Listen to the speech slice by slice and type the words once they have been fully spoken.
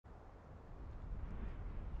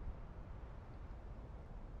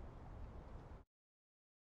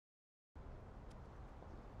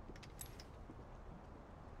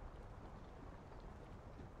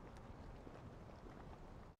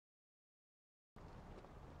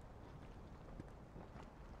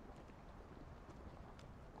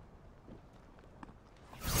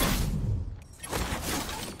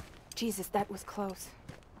Jesus, that was close.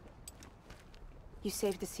 You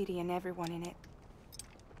saved the city and everyone in it.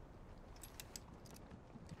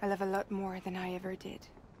 I love a lot more than I ever did.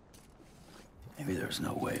 Maybe there's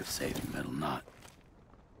no way of saving Middle Knot.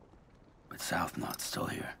 But South Knot's still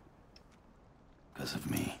here. Because of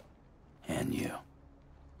me. And you.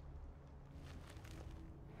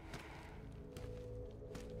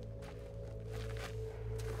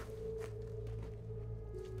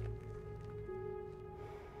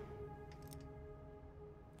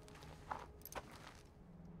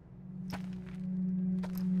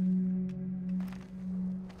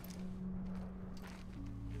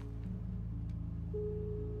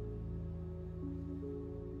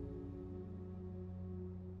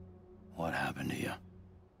 What happened to you?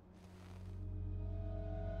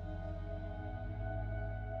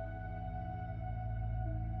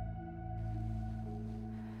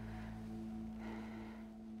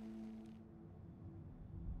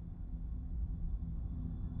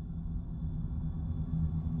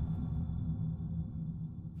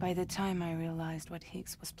 By the time I realized what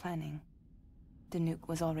Higgs was planning, the nuke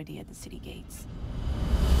was already at the city gates.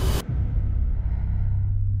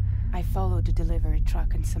 I followed the delivery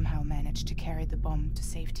truck and somehow managed to carry the bomb to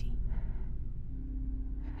safety.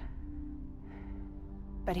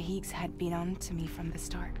 But Higgs had been on to me from the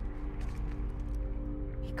start.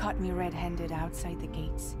 He caught me red-handed outside the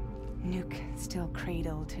gates, Nuke still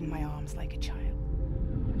cradled in my arms like a child.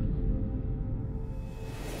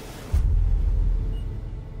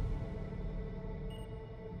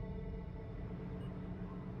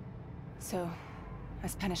 So,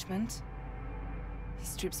 as punishment, he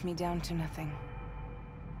strips me down to nothing.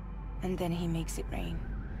 And then he makes it rain.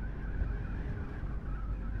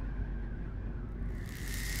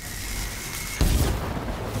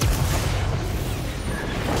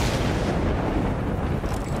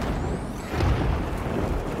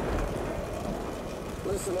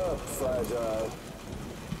 Listen up, Fragile.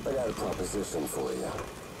 I got a proposition for you.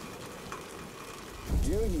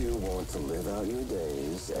 Do you want to live out your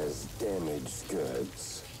days as damaged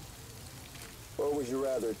goods? Or would you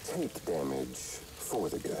rather take damage for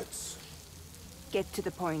the goods? Get to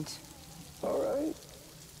the point. All right.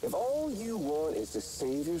 If all you want is to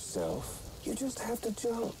save yourself, you just have to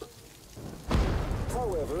jump.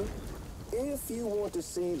 However, if you want to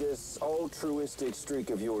see this altruistic streak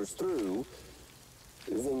of yours through,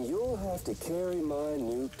 then you'll have to carry my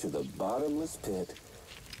nuke to the bottomless pit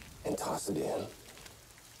and toss it in.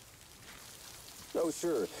 Oh,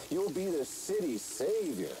 sure, you'll be the city's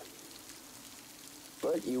savior.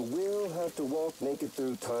 But you will have to walk naked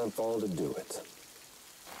through Timefall to do it.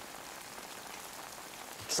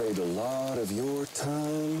 Trade a lot of your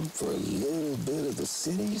time for a little bit of the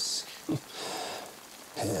city's?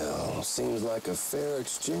 Hell, seems like a fair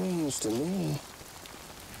exchange to me.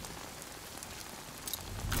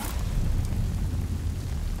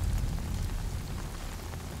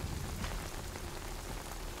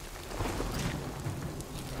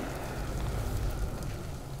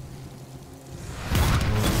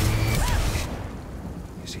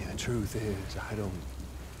 Truth is, I don't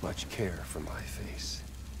much care for my face.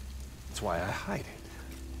 That's why I hide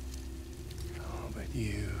it. Oh, but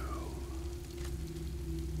you...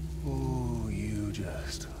 Ooh, you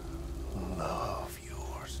just love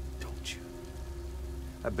yours, don't you?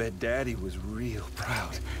 I bet Daddy was real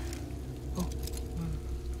proud. Oh.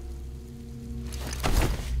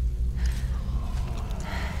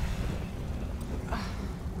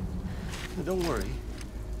 Don't worry.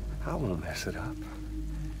 I won't mess it up.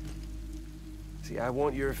 See, I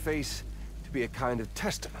want your face to be a kind of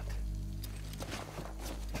testament.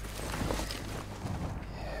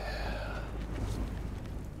 Yeah.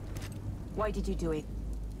 Why did you do it?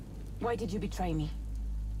 Why did you betray me?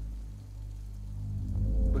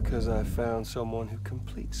 Because I found someone who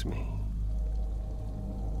completes me.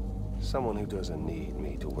 Someone who doesn't need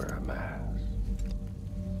me to wear a mask.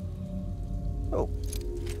 Oh.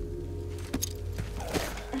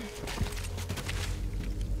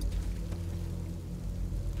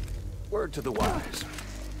 Word to the wise.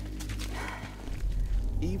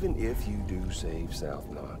 Even if you do save South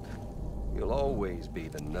Knot, you'll always be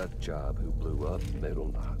the nut job who blew up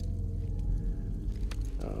Middle Knot.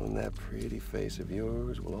 Oh, and that pretty face of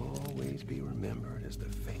yours will always be remembered as the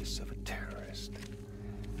face of a terrorist.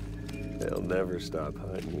 They'll never stop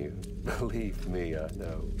hunting you. Believe me, I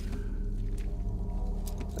know.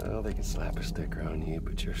 Well, they can slap a sticker on you,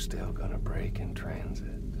 but you're still gonna break in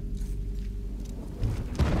transit.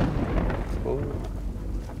 Oh.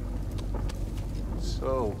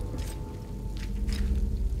 So,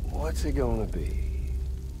 what's it gonna be?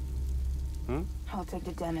 Hmm? I'll take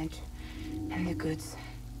the damage and the goods.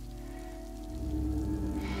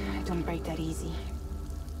 I don't break that easy.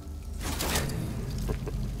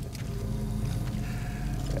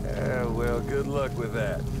 Well, good luck with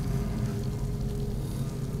that.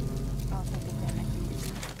 I'll take the damage.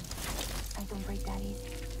 I don't break that easy.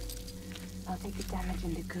 I'll take the damage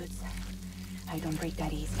and the goods. I don't break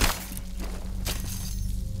that easy.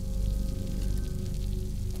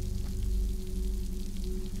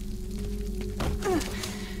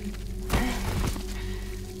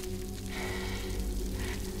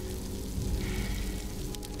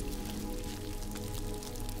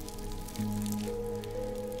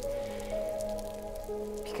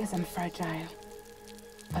 Because I'm fragile.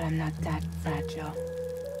 But I'm not that fragile.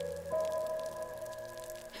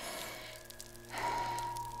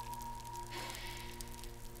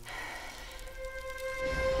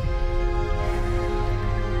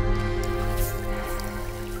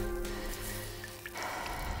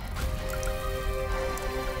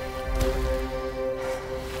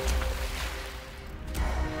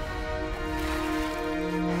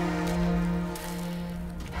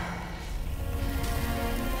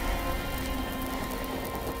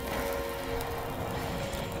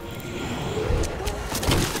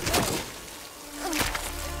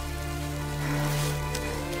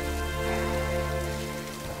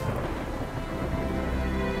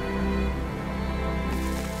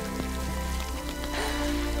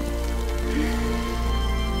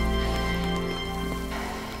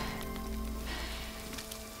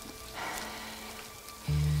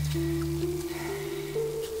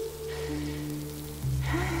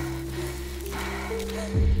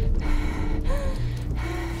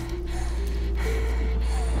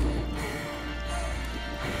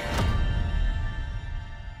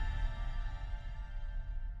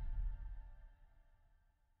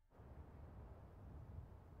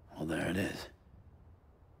 Well, there it is.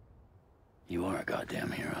 You are a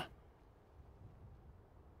goddamn hero.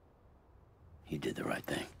 You did the right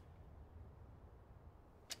thing.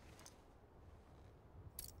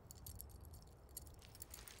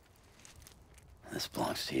 This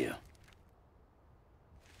belongs to you.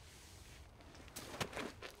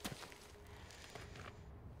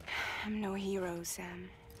 I'm no hero, Sam.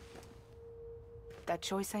 That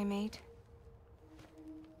choice I made,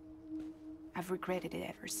 I've regretted it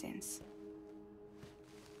ever since.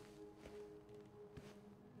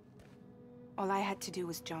 All I had to do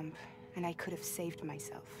was jump, and I could have saved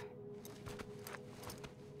myself.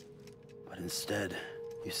 But instead,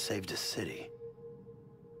 you saved a city.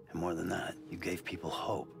 And more than that, you gave people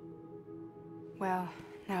hope. Well,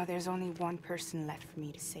 now there's only one person left for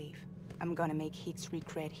me to save. I'm gonna make Higgs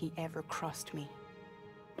regret he ever crossed me.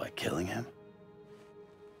 By killing him?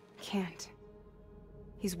 Can't.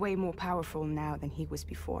 He's way more powerful now than he was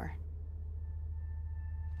before.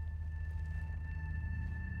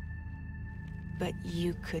 But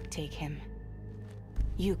you could take him.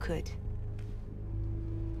 You could.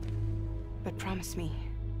 But promise me.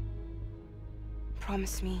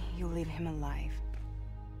 Promise me you'll leave him alive.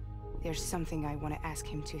 There's something I want to ask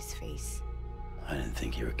him to his face. I didn't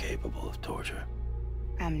think you were capable of torture.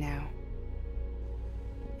 Am now.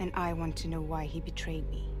 And I want to know why he betrayed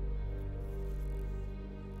me.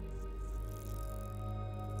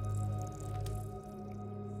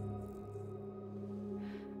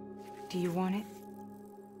 Do you want it?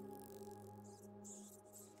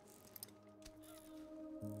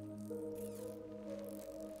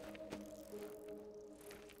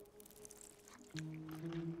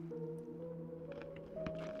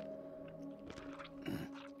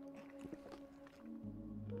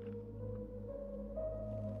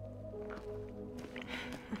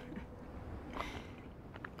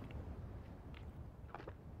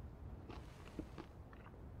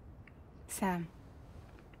 Sam.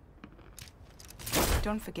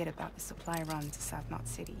 Don't forget about the supply run to South Knot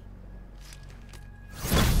City.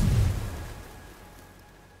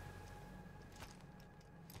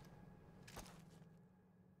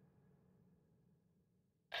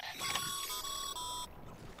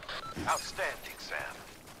 Outstanding, Sam.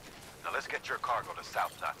 Now let's get your cargo to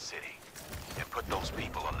South Knot City and put those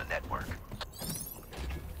people on the network.